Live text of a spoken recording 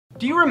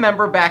Do you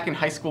remember back in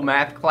high school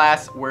math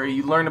class where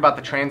you learned about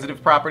the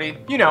transitive property?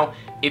 You know,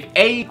 if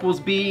A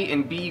equals B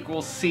and B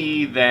equals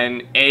C,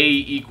 then A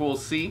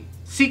equals C?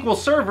 SQL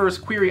Server's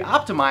Query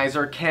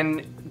Optimizer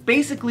can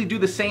basically do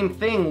the same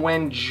thing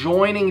when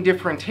joining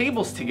different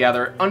tables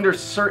together under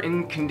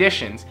certain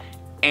conditions.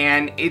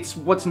 And it's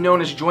what's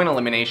known as join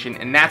elimination,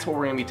 and that's what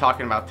we're going to be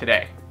talking about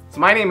today. So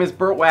my name is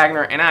Bert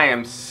Wagner, and I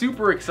am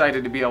super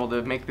excited to be able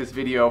to make this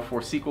video for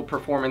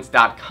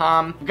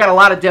SQLperformance.com. We've got a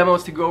lot of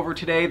demos to go over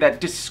today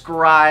that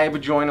describe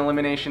join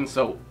elimination,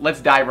 so let's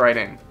dive right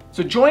in.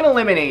 So join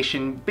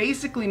elimination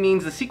basically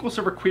means the SQL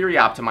Server Query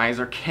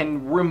Optimizer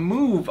can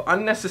remove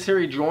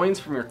unnecessary joins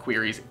from your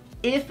queries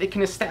if it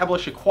can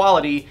establish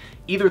equality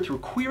either through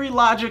query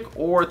logic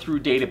or through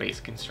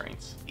database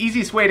constraints.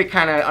 Easiest way to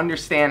kind of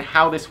understand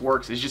how this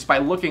works is just by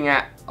looking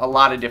at a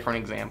lot of different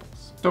examples.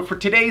 So for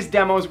today's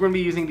demos, we're going to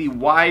be using the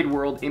Wide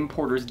World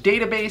Importers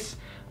database,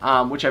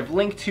 which I've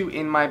linked to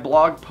in my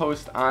blog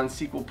post on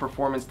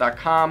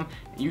SQLperformance.com.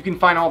 You can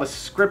find all the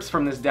scripts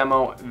from this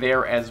demo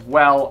there as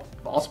well.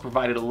 I've also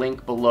provided a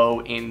link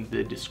below in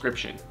the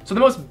description. So the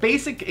most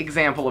basic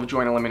example of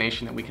join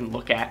elimination that we can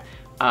look at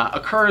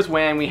occurs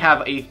when we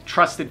have a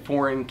trusted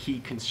foreign key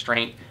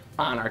constraint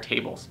on our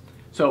tables.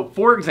 So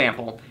for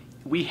example,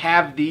 we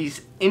have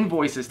these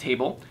invoices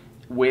table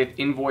with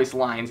invoice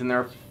lines, and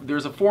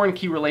there's a foreign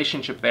key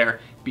relationship there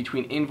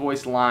between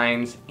invoice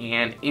lines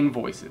and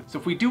invoices. So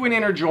if we do an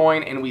inner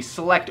join and we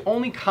select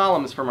only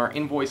columns from our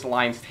invoice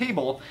lines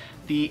table,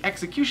 the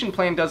execution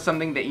plan does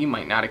something that you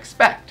might not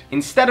expect.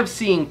 Instead of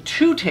seeing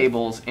two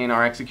tables in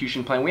our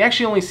execution plan, we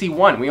actually only see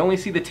one. We only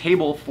see the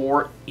table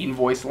for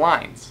invoice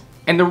lines.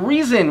 And the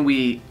reason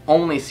we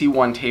only see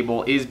one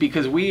table is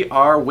because we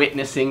are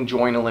witnessing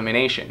join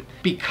elimination.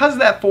 Because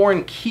that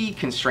foreign key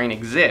constraint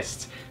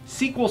exists,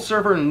 SQL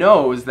Server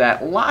knows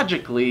that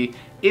logically,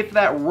 if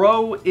that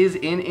row is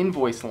in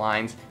invoice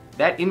lines,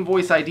 that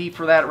invoice ID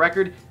for that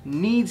record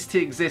needs to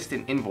exist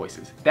in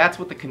invoices. That's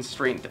what the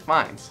constraint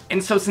defines.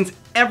 And so since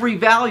every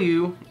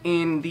value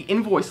in the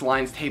invoice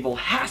lines table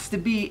has to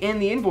be in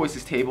the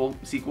invoices table,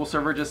 SQL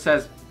Server just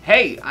says,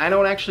 hey, I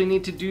don't actually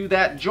need to do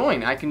that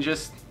join. I can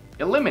just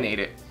eliminate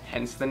it,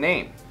 hence the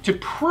name. To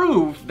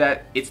prove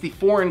that it's the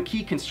foreign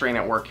key constraint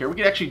at work here, we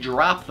could actually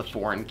drop the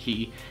foreign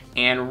key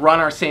and run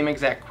our same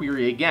exact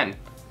query again.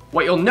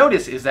 What you'll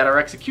notice is that our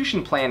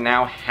execution plan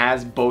now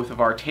has both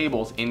of our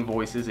tables,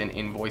 invoices and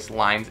invoice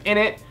lines, in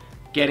it,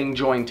 getting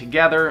joined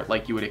together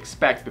like you would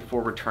expect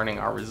before returning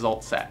our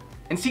result set.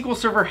 And SQL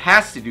Server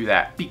has to do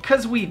that.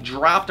 Because we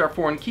dropped our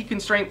foreign key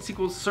constraint,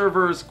 SQL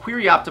Server's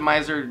Query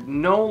Optimizer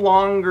no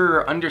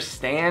longer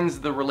understands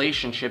the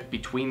relationship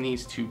between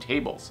these two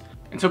tables.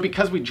 And so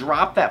because we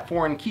dropped that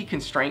foreign key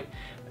constraint,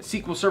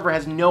 SQL Server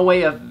has no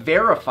way of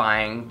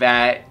verifying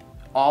that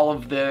all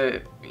of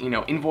the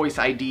invoice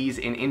IDs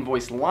and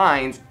invoice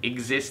lines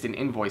exist in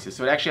invoices.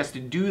 So it actually has to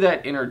do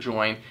that inner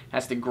join,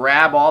 has to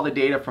grab all the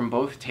data from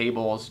both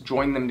tables,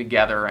 join them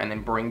together, and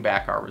then bring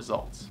back our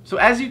results. So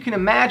as you can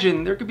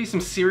imagine, there could be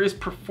some serious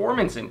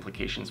performance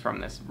implications from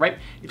this, right?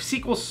 If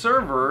SQL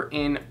Server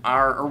in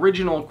our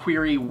original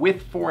query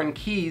with foreign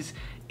keys,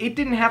 it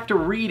didn't have to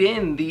read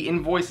in the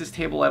invoices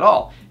table at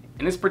all.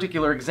 In this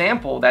particular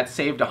example, that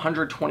saved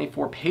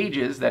 124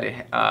 pages that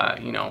it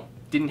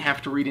didn't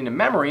have to read into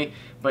memory,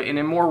 but in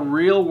a more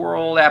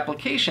real-world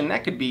application,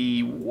 that could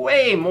be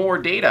way more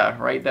data,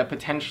 right, that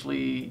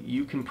potentially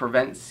you can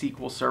prevent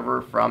SQL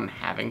Server from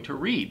having to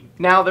read.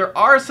 Now, there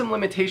are some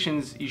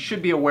limitations you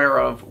should be aware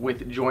of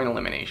with join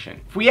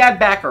elimination. If we add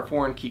back our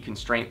foreign key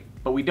constraint,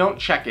 but we don't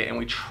check it, and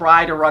we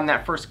try to run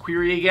that first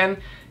query again,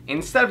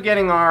 instead of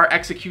getting our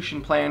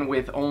execution plan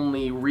with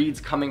only reads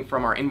coming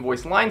from our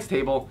invoice lines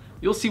table,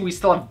 you'll see we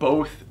still have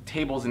both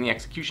tables in the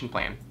execution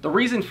plan. The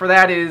reason for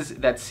that is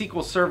that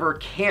SQL Server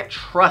can't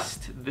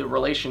trust the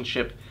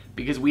relationship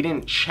because we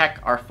didn't check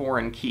our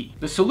foreign key.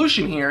 The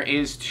solution here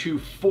is to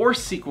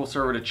force SQL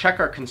Server to check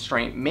our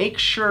constraint, make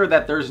sure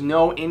that there's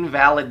no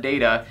invalid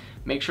data,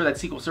 make sure that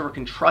SQL Server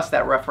can trust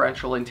that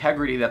referential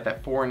integrity that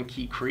that foreign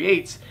key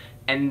creates,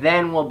 and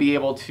then we'll be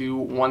able to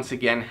once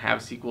again have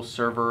SQL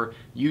Server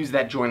use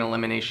that join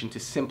elimination to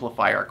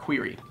simplify our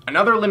query.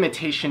 Another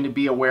limitation to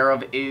be aware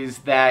of is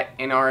that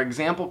in our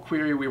example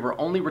query, we were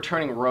only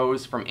returning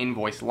rows from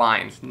invoice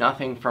lines,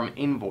 nothing from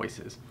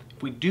invoices.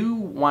 If we do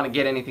want to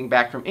get anything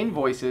back from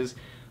invoices,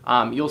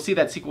 you'll see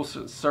that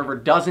SQL Server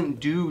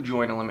doesn't do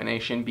join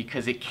elimination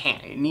because it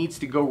can't. It needs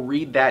to go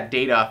read that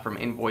data from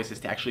invoices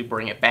to actually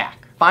bring it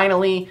back.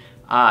 Finally,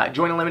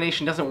 join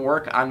elimination doesn't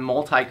work on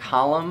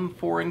multi-column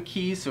foreign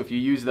keys, so if you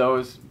use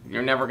those,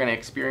 you're never going to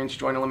experience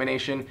join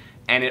elimination,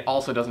 and it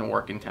also doesn't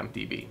work in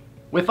TempDB.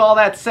 With all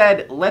that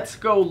said, let's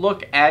go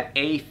look at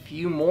a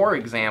few more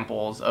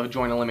examples of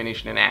join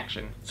elimination in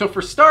action. So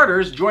for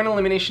starters, join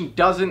elimination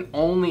doesn't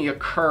only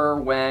occur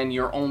when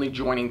you're only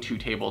joining two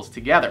tables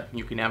together.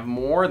 You can have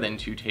more than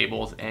two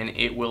tables, and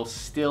it will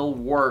still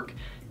work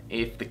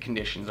if the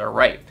conditions are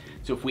right.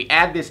 So if we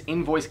add this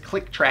invoice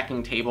click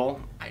tracking table,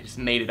 I just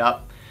made it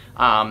up,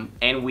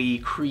 and we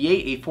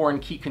create a foreign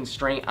key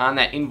constraint on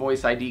that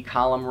invoice ID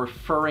column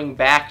referring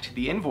back to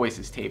the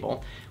invoices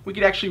table, we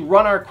could actually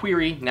run our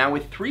query now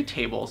with 3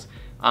 tables,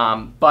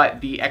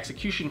 but the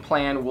execution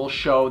plan will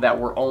show that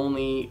we're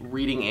only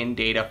reading in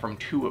data from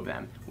 2 of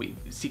them.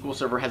 SQL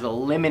Server has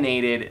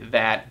eliminated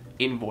that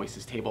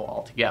invoices table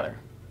altogether.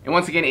 And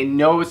once again, it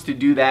knows to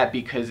do that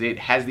because it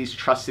has these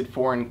trusted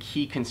foreign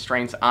key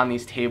constraints on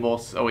these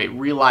tables, so it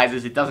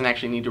realizes it doesn't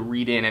actually need to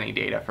read in any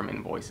data from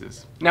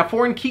invoices. Now,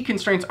 foreign key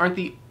constraints aren't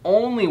the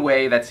only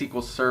way that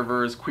SQL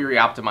Server's Query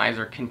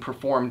Optimizer can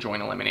perform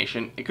join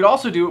elimination. It could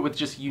also do it with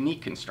just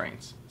unique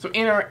constraints. So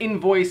in our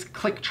invoice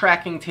click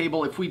tracking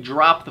table, if we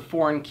drop the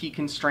foreign key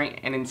constraint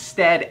and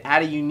instead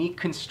add a unique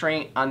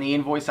constraint on the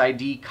invoice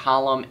ID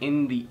column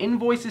in the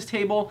invoices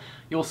table,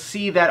 you'll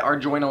see that our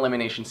join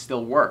elimination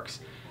still works.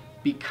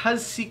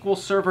 Because SQL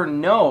Server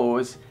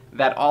knows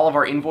that all of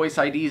our invoice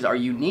IDs are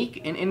unique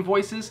in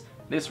invoices,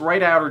 this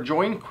write outer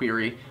join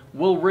query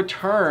will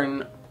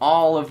return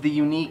all of the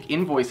unique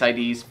invoice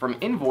IDs from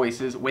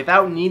invoices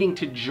without needing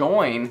to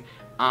join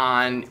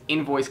on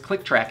invoice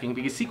click tracking,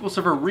 because SQL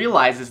Server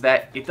realizes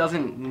that it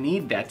doesn't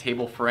need that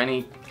table for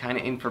any kind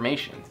of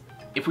information.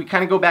 If we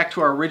kind of go back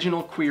to our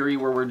original query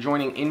where we're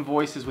joining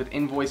invoices with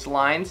invoice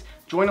lines,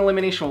 join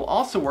elimination will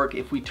also work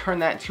if we turn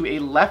that to a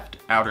left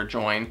outer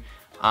join,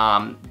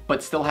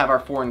 but still have our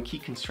foreign key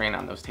constraint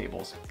on those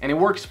tables. And it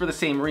works for the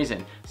same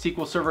reason.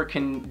 SQL Server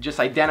can just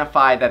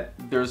identify that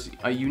there's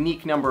a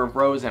unique number of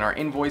rows in our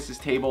invoices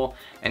table,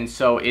 and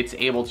so it's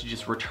able to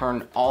just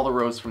return all the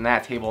rows from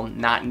that table,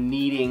 not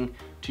needing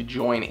to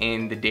join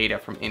in the data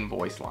from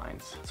invoice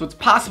lines. So it's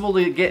possible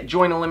to get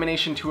join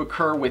elimination to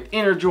occur with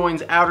inner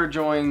joins, outer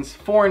joins,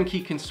 foreign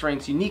key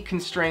constraints, unique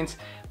constraints,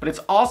 but it's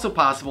also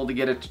possible to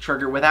get it to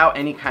trigger without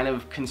any kind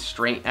of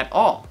constraint at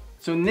all.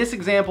 So in this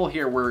example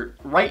here, we're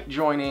right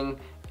joining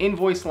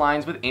invoice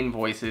lines with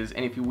invoices,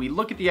 and if we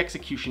look at the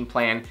execution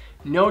plan,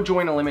 no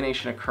join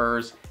elimination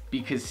occurs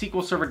because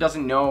SQL Server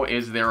doesn't know,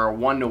 is there a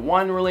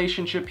one-to-one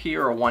relationship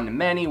here, or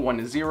one-to-many,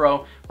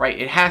 one-to-zero, right?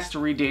 It has to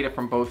read data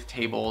from both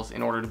tables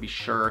in order to be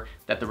sure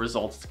that the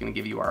results it's gonna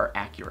give you are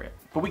accurate.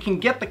 But we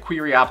can get the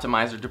Query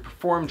Optimizer to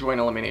perform join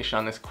elimination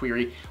on this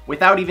query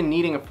without even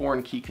needing a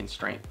foreign key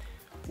constraint.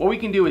 What we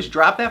can do is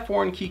drop that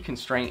foreign key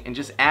constraint and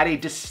just add a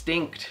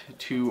distinct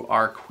to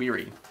our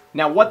query.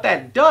 Now what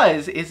that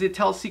does is it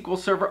tells SQL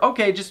Server,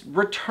 okay, just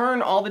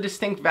return all the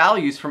distinct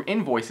values from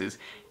invoices.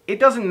 It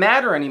doesn't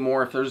matter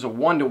anymore if there's a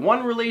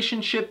one-to-one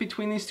relationship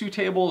between these 2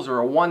 tables, or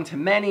a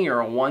one-to-many, or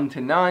a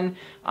one-to-none.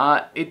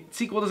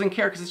 SQL doesn't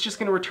care because it's just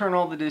going to return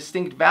all the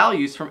distinct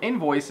values from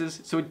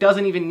invoices, so it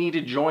doesn't even need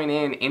to join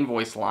in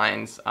invoice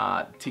lines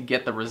to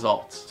get the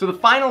results. So the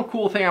final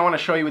cool thing I want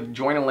to show you with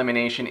join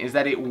elimination is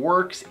that it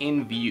works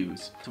in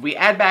views. So we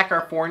add back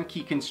our foreign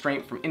key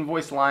constraint from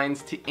invoice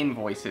lines to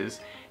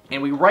invoices,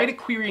 and we write a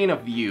query in a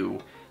view.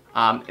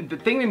 The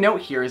thing to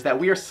note here is that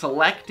we are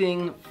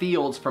selecting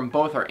fields from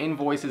both our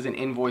invoices and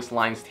invoice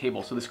lines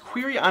table. So this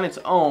query on its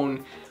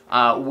own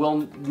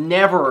will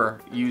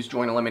never use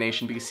join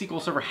elimination because SQL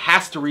Server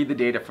has to read the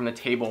data from the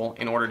table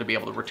in order to be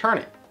able to return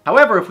it.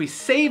 However, if we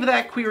save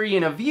that query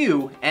in a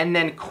view and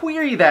then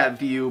query that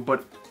view,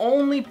 but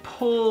only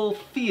pull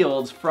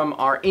fields from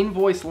our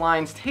invoice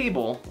lines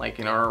table, like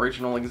in our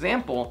original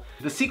example,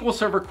 the SQL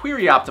Server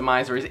Query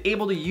Optimizer is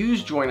able to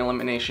use join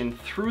elimination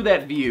through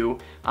that view,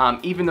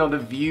 even though the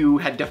view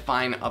had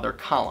defined other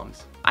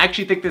columns. I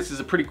actually think this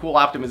is a pretty cool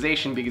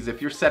optimization because if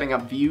you're setting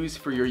up views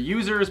for your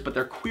users, but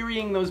they're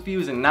querying those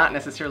views and not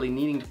necessarily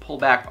needing to pull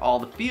back all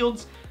the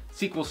fields,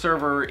 SQL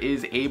Server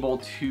is able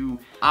to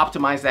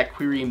optimize that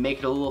query and make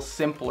it a little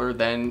simpler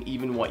than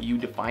even what you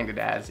defined it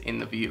as in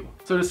the view.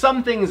 So to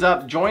sum things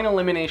up, join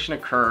elimination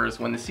occurs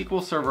when the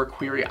SQL Server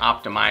Query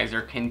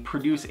Optimizer can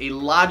produce a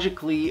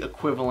logically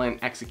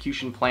equivalent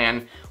execution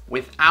plan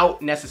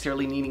without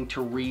necessarily needing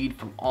to read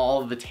from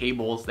all of the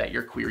tables that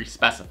your query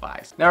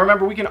specifies. Now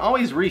remember, we can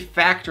always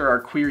refactor our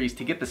queries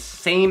to get the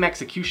same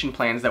execution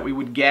plans that we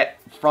would get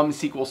from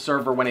SQL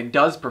Server when it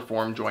does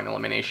perform join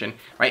elimination,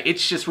 right?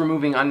 It's just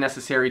removing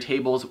unnecessary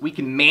tables. We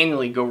can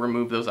manually go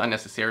remove those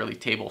unnecessary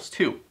tables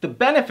too. The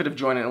benefit of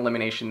join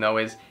elimination though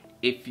is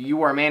if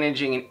you are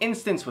managing an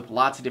instance with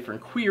lots of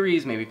different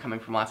queries, maybe coming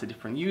from lots of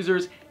different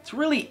users, it's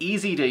really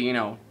easy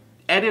to,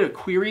 edit a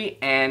query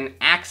and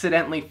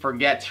accidentally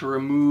forget to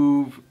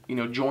remove,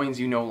 joins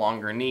you no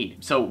longer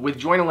need. So with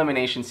join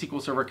elimination,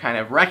 SQL Server kind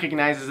of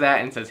recognizes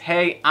that and says,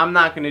 hey, I'm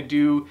not gonna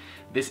do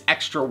this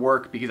extra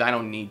work because I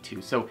don't need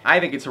to. So I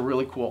think it's a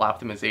really cool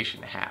optimization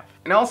to have.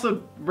 And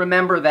also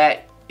remember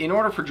that in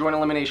order for join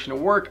elimination to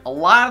work, a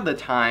lot of the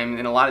time,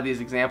 in a lot of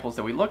these examples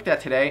that we looked at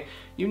today,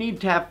 you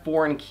need to have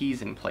foreign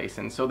keys in place.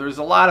 And so there's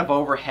a lot of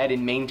overhead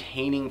in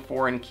maintaining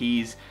foreign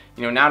keys,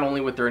 not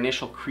only with their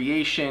initial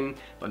creation,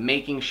 but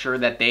making sure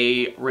that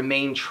they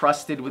remain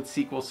trusted with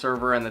SQL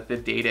Server and that the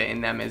data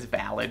in them is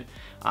valid,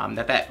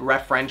 that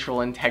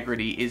referential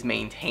integrity is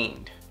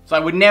maintained. So I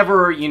would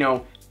never,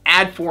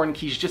 add foreign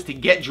keys just to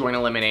get join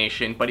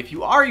elimination, but if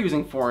you are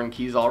using foreign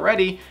keys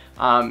already,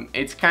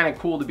 it's kind of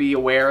cool to be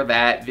aware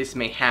that this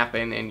may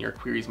happen and your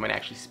queries might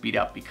actually speed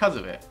up because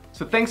of it. So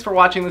So thanks for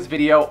watching this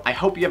video. I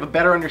hope you have a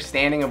better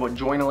understanding of what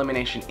join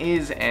elimination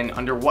is and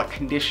under what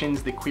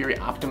conditions the query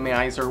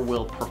optimizer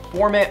will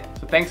perform it.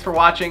 So thanks for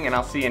watching, and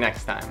I'll see you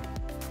next time.